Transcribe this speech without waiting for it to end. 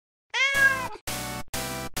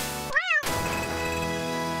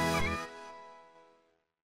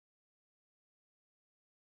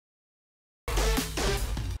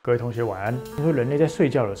各位同学晚安。听说人类在睡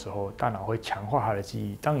觉的时候，大脑会强化它的记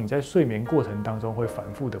忆。当你在睡眠过程当中会反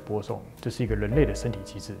复的播送，这是一个人类的身体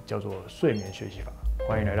机制，叫做睡眠学习法。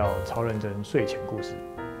欢迎来到超认真睡前故事。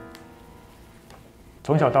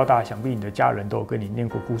从小到大，想必你的家人都有跟你念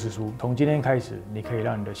过故事书。从今天开始，你可以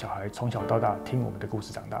让你的小孩从小到大听我们的故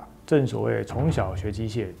事长大。正所谓从小学机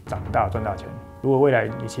械，长大赚大钱。如果未来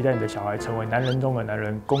你期待你的小孩成为男人中的男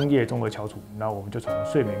人，工业中的翘楚，那我们就从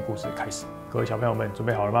睡眠故事开始。各位小朋友们，准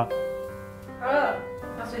备好了吗？好了，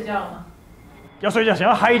要睡觉了吗？要睡觉，想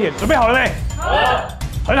要嗨一点，准备好了没？好了，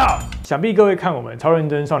很好。想必各位看我们超认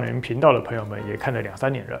真少年频道的朋友们也看了2-3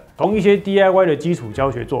年了，从一些 DIY 的基础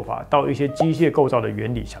教学做法到一些机械构造的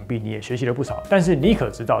原理，想必你也学习了不少。但是你可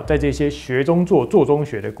知道，在这些学中做、做中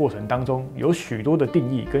学的过程当中，有许多的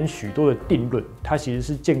定义跟许多的定论，它其实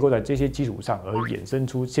是建构在这些基础上而衍生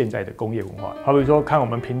出现在的工业文化。好比说，看我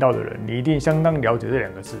们频道的人，你一定相当了解这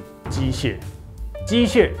2个字——机械。机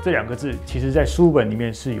械这2个字，其实在书本里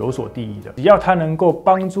面是有所定义的。只要它能够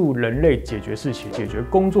帮助人类解决事情、解决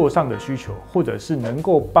工作上的需求，或者是能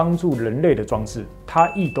够帮助人类的装置，它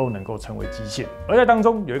亦都能够成为机械。而在当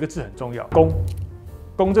中有一个字很重要，工。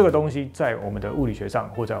工这个东西在我们的物理学上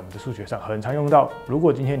或在我们的数学上很常用到。如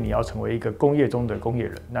果今天你要成为一个工业中的工业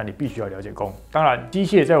人，那你必须要了解工。当然，机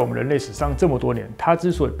械在我们人类史上这么多年，它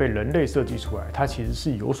之所以被人类设计出来，它其实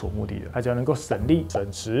是有所目的的。它只要能够省力、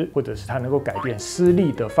省时，或者是它能够改变施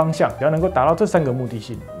力的方向，只要能够达到这3个目的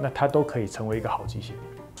性，那它都可以成为一个好机械。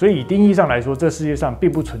所以以定义上来说，这世界上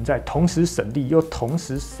并不存在同时省力又同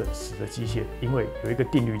时省时的机械，因为有一个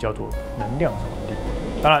定律叫做能量守恒定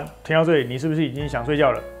律。当然，听到这里，你是不是已经想睡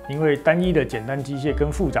觉了？因为单一的简单机械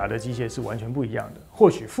跟复杂的机械是完全不一样的。或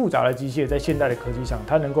许复杂的机械在现代的科技上，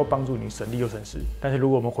它能够帮助你省力又省时，但是如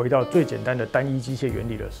果我们回到最简单的单一机械原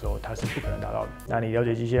理的时候，它是不可能达到的。那你了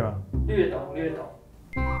解机械吗？略懂略懂，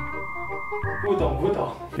不懂不懂。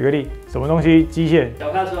举个例，什么东西机械？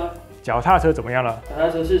脚踏车。脚踏车怎么样了？脚踏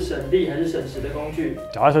车是省力还是省时的工具？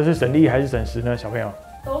脚踏车是省力还是省时呢？小朋友，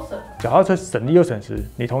都省。脚踏车省力又省时，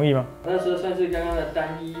你同意吗？脚踏车算是刚刚的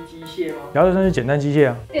单一机械吗？脚踏车算是简单机械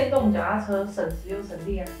啊。电动脚踏车省时又省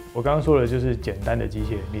力啊。我刚刚说的就是简单的机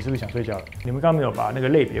械，你是不是想睡觉了？你们刚刚没有把那个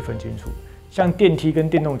类别分清楚。像电梯跟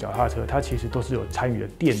电动脚踏车，它其实都是有参与了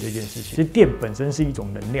电这件事情。其实电本身是一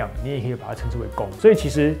种能量，你也可以把它称之为功。所以其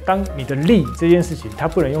实当你的力这件事情，它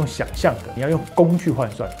不能用想象的，你要用功去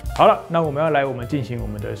换算。好了，那我们要来进行我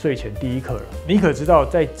们的睡前第1课了。你可知道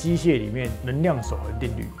在机械里面能量守恒定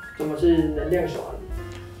律？什么是能量守恒？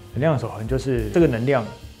能量守恒就是这个能量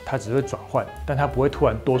它只会转换，但它不会突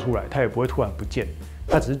然多出来，它也不会突然不见。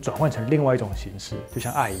它只是转换成另外一种形式，就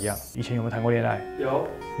像爱一样。以前有没有谈过恋爱？有。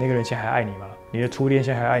那个人现在还爱你吗？你的初恋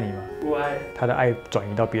现在还爱你吗？不爱。他的爱转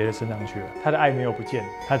移到别人身上去了，他的爱没有不见，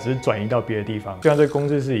他只是转移到别的地方。就像这个公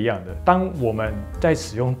式是一样的。当我们在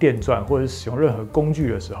使用电钻或者使用任何工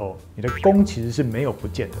具的时候，你的功其实是没有不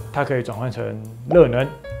见的，它可以转换成热能，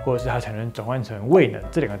或者是它才能转换成位能，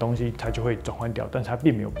这2个东西它就会转换掉，但是它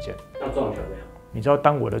并没有不见。要撞球没有？你知道，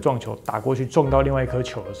当我的撞球打过去撞到另外一颗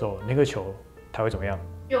球的时候，那颗球它会怎么样？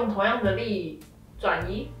用同样的力转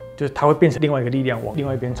移，就是它会变成另外一个力量往另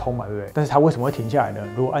外一边冲嘛，对不对？但是它为什么会停下来呢？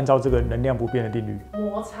如果按照这个能量不变的定律，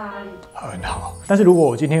摩擦力很好。但是如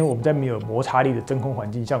果今天我们在没有摩擦力的真空环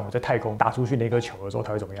境，像我在太空打出去那颗球的时候，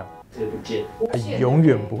它会怎么样？直接不见，它永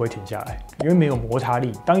远不会停下来，因为没有摩擦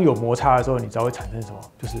力。当有摩擦的时候，你知道会产生什么？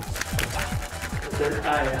就是摩擦。真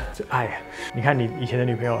爱啊！这爱啊！你看你以前的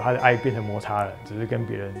女朋友，她的爱变成摩擦了，只是跟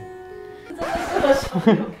别人。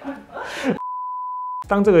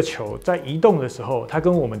当这个球在移动的时候，它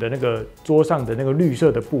跟我们的那个桌上的那个绿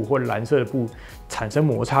色的布或蓝色的布产生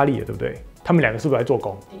摩擦力了，对不对？他们2个是不是在做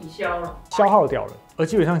功？抵消了，消耗掉了。而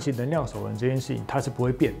基本上，其实能量守恒这件事情，它是不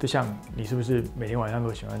会变。就像你是不是每天晚上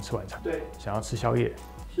都喜欢吃晚餐？对，想要吃宵夜。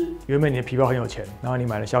是。原本你的皮包很有钱，然后你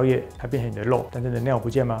买了宵夜，它变成你的肉，但是能量不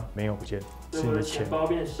见吗？没有不见，是你的钱包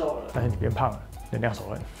变瘦了，但是你变胖了。能量守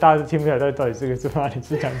恒，大家都听不出来到底这个是哪里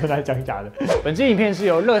是讲真的还是讲假的。本期影片是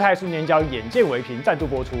由乐泰素年胶眼见为凭赞助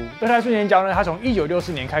播出。乐泰素年胶呢，它从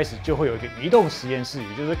1964年开始就会有一个移动实验室，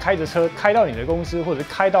也就是开着车开到你的公司，或者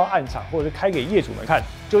开到暗场，或者是开给业主们看，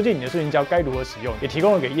究竟你的素年胶该如何使用，也提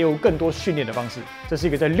供了给业务更多训练的方式。这是一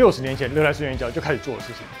个在60年前乐泰素年胶就开始做的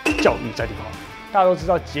事情，教育在地化。大家都知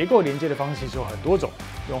道，结构连接的方式其实有很多种，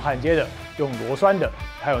用焊接的，用螺栓的，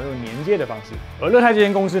还有用连接的方式。而乐泰这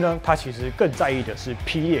间公司呢，它其实更在意的是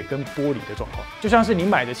劈裂跟剥离的状况。就像是你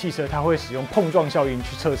买的汽车，它会使用碰撞效应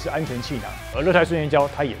去测试安全气囊，而乐泰素年胶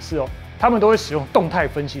它也是哦。他们都会使用动态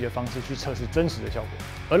分析的方式去测试真实的效果。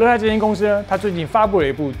而乐泰这间公司呢，它最近发布了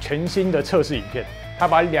一部全新的测试影片，它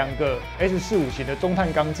把2个 S45型的中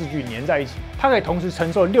碳钢制具粘在一起，它可以同时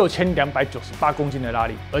承受6298公斤的拉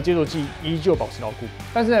力，而接着剂依旧保持牢固。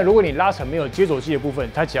但是呢，如果你拉成没有接着剂的部分，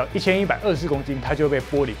它只要1124公斤，它就会被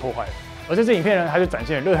玻璃破坏了。而这支影片呢，它就展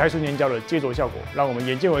现了乐泰瞬间胶的接着效果，让我们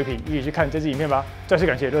眼见为凭，一起去看这支影片吧。再次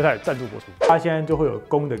感谢乐泰赞助播出。它现在就会有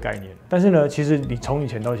工的概念，但是呢，其实你从以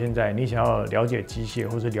前到现在，你想要了解机械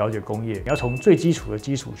或是了解工业，你要从最基础的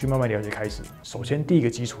基础去慢慢了解开始。首先第一个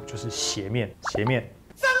基础就是斜面，斜面。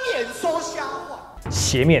睁眼说瞎话。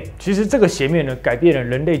斜面，其实这个斜面呢，改变了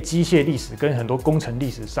人类机械历史跟很多工程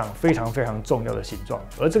历史上非常重要的形状，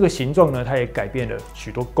而这个形状呢，它也改变了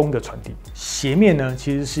许多工的传递。斜面呢，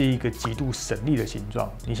其实是一个极度省力的形状。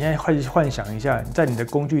你现在幻想一下，在你的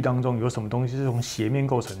工具当中有什么东西是从斜面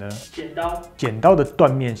构成的呢？剪刀。剪刀的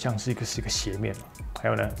断面像是一个斜面嘛。还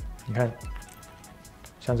有呢，你看，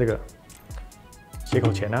像这个斜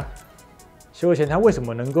口钳啊，斜口钳它为什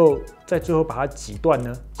么能够在最后把它挤断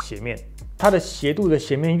呢？斜面。它的斜度的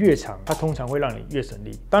斜面越长，它通常会让你越省力。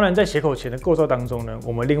当然，在斜口钳的构造当中呢，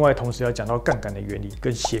我们另外同时要讲到杠杆的原理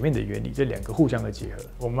跟斜面的原理，这2个互相的结合。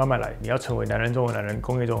我们慢慢来，你要成为男人中的男人，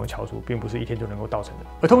工业中的翘楚，并不是一天就能够到成的。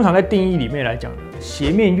而通常在定义里面来讲呢，斜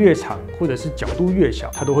面越长或者是角度越小，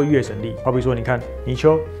它都会越省力。好比说，你看泥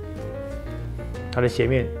鳅，它的斜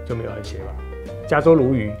面就没有很斜吧？加州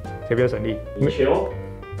鲈鱼谁比较省力？泥鳅。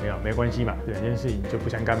没关系嘛，这2件事情就不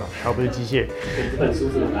相干嘛，它又不是机械。这本书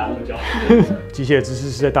是我拿教。机械的知识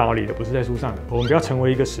是在大脑里的，不是在书上的。我们不要成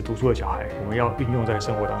为一个死读书的小孩，我们要运用在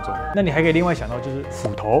生活当中。那你还可以另外想到就是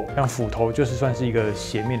斧头，像斧头就是算是一个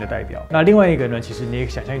斜面的代表。那另外一个呢，其实你也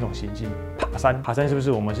想象一种情境，爬山是不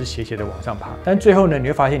是我们是斜的往上爬？但最后呢，你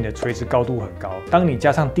会发现你的垂直高度很高。当你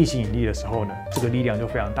加上地心引力的时候呢，这个力量就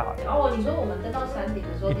非常大了。哦，你说我们登到山顶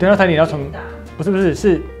的时候，你登到山顶要从不是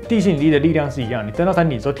是地心引力的力量是一样，你登到山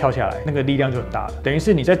顶之后跳下来，那个力量就很大了。等于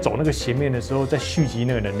是你在走那个斜面的时候，在蓄积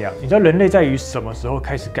那个能量。你知道人类在于什么时候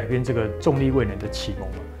开始改变这个重力位能的启蒙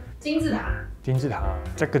吗？金字塔。金字塔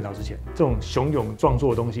在更早之前，这种雄勇壮硕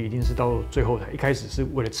的东西，一定是到最后才一开始是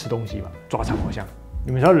为了吃东西嘛，抓长毛象。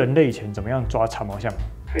你们知道人类以前怎么样抓长毛象吗？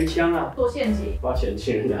开枪啊，做陷阱，把钱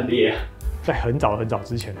请人家猎啊。在很早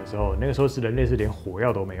之前的时候，那个时候是人类是连火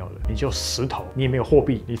药都没有的，你就石头，你也没有货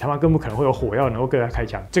币，你他妈更不可能会有火药能够跟他开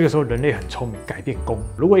枪。这个时候人类很聪明，改变工。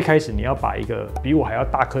如果一开始你要把一个比我还要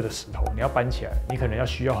大颗的石头，你要搬起来，你可能要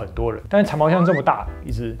需要很多人。但是长毛象这么大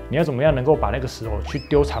一只，你要怎么样能够把那个石头去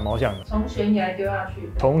丢长毛象呢？从悬崖丢下去。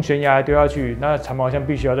从悬崖丢下去，那长毛象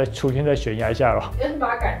必须要再出现在悬崖下了。先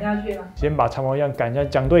把它赶下去吗？先把长毛象赶下，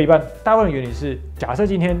讲对一半。大部分原理是，假设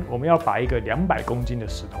今天我们要把一个200公斤的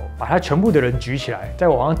石头，把它全部的人举起来。再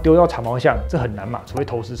往上丢到长毛象，这很难嘛，除非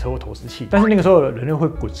投石车或投石器。但是那个时候人类会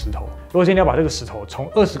滚石头。如果今天要把这个石头从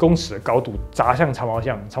20公尺的高度砸向长毛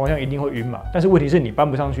象，长毛象一定会晕嘛。但是问题是你搬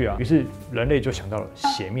不上去啊，于是人类就想到了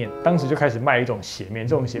斜面，当时就开始卖一种斜面，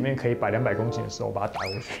这种斜面可以把200公斤的石头把它打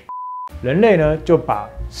过去。人类呢就把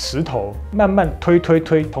石头慢慢推，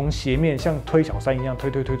从斜面像推小山一样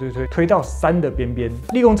推到山的边边，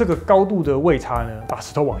利用这个高度的位差呢，把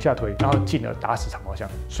石头往下推，然后进而打死长毛象。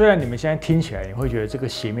虽然你们现在听起来你会觉得这个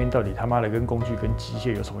斜面到底他妈的跟工具跟机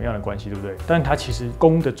械有什么样的关系，对不对？但它其实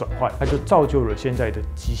工的转换，它就造就了现在的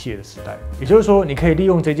机械的时代。也就是说，你可以利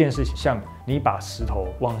用这件事情，像你把石头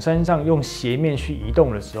往山上用斜面去移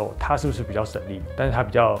动的时候，它是不是比较省力？但是它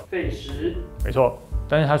比较费时。没错。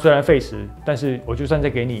但是它虽然费时，但是我就算再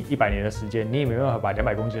给你100年的时间，你也没办法把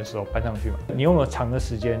200公斤的石头搬上去嘛。你用了长的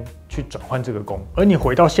时间去转换这个工，而你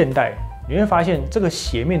回到现代，你会发现这个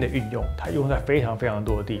斜面的运用，它用在非常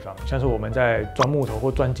多的地方，像是我们在钻木头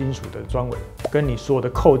或钻金属的钻尾，跟你所有的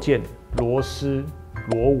扣件、螺丝、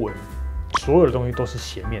螺纹，所有的东西都是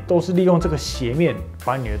斜面，都是利用这个斜面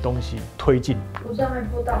把你的东西推进。无障碍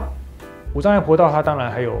坡道。无障碍坡道它当然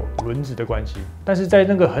还有轮子的关系，但是在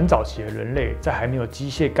那个很早期的人类，在还没有机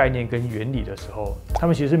械概念跟原理的时候，他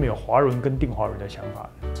们其实是没有滑轮跟定滑轮的想法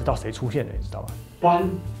的。直到谁出现的，你知道吗？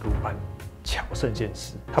鲁班，巧胜现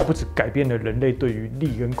实。它不只改变了人类对于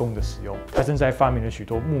力跟工的使用，它甚至还发明了许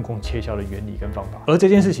多木工切削的原理跟方法。而这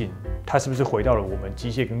件事情，它是不是回到了我们机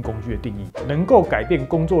械跟工具的定义，能够改变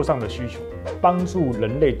工作上的需求，帮助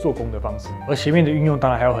人类做工的方式？而斜面的运用当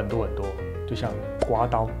然还有很多，就像刮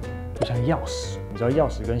刀。就像钥匙，你知道钥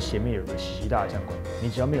匙跟斜面有个息息大的相关。你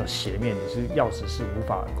只要没有斜面，你是钥匙是无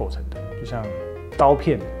法构成的。就像刀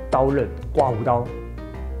片、刀刃、刮胡刀，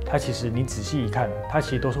它其实你仔细一看，它其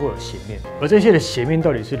实都是会有斜面。而这些的斜面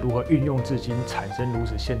到底是如何运用至今，产生如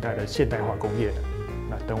此现代化工业的？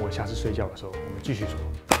那等我下次睡觉的时候，我们继续说。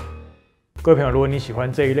各位朋友，如果你喜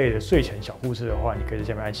欢这一类的睡前小故事的话，你可以在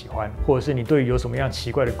下面按喜欢，或者是你对于有什么样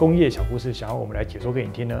奇怪的工业小故事想要我们来解说给你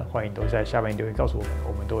听呢？欢迎都在下面留言告诉我们，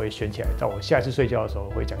我们都会选起来，到我下一次睡觉的时候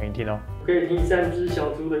会讲给你听哦。可以听3只小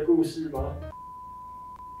猪的故事吗？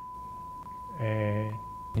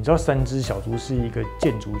你知道3只小猪是一个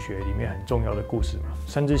建筑学里面很重要的故事吗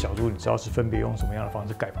？3只小猪你知道是分别用什么样的方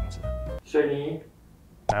式盖房子？水泥？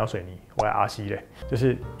哪有水泥？我还RC嘞，就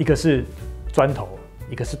是一个是砖头，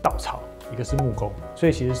一个是稻草。一个是木工，所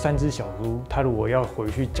以其实3只小猪，它如果要回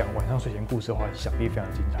去讲晚上睡前故事的话，想必非常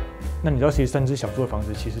精彩。那你知道，其实3只小猪的房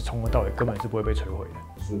子，其实从头到尾根本是不会被摧毁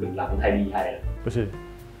的。是个狼太厉害了。不是，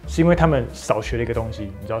是因为他们少学了一个东西，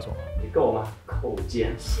你知道什么？你够吗？口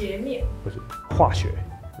径。斜面。不是，化学。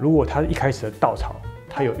如果它一开始的稻草，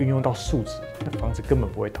它有运用到树脂，那房子根本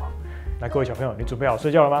不会倒。那各位小朋友，你准备好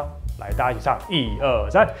睡觉了吗？来，大家一起唱，1、2、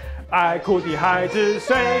3，爱哭的孩子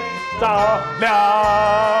睡着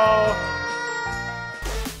了。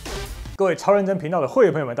各位超认真频道的会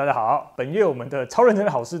员朋友们，大家好！本月我们的超认真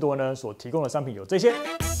的好事多呢，所提供的商品有这些。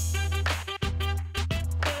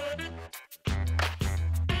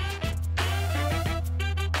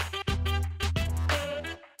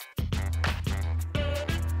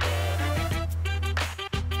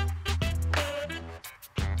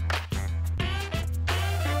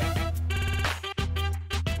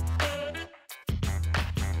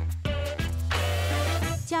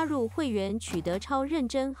加入会员取得超认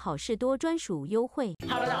真好事多专属优惠。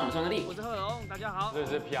Hello， 大家好，我是张力，我是贺龙，大家好，这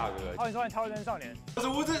是皮亚哥，欢迎收看超认真少年，我是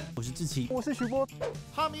吴子，我是志奇，我是徐波。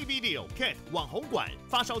哈密 Video Cat 网红馆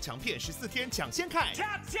发烧强片14天抢先看，独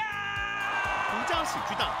家喜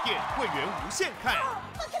剧大片会员无限看。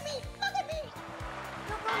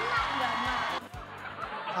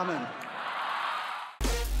他们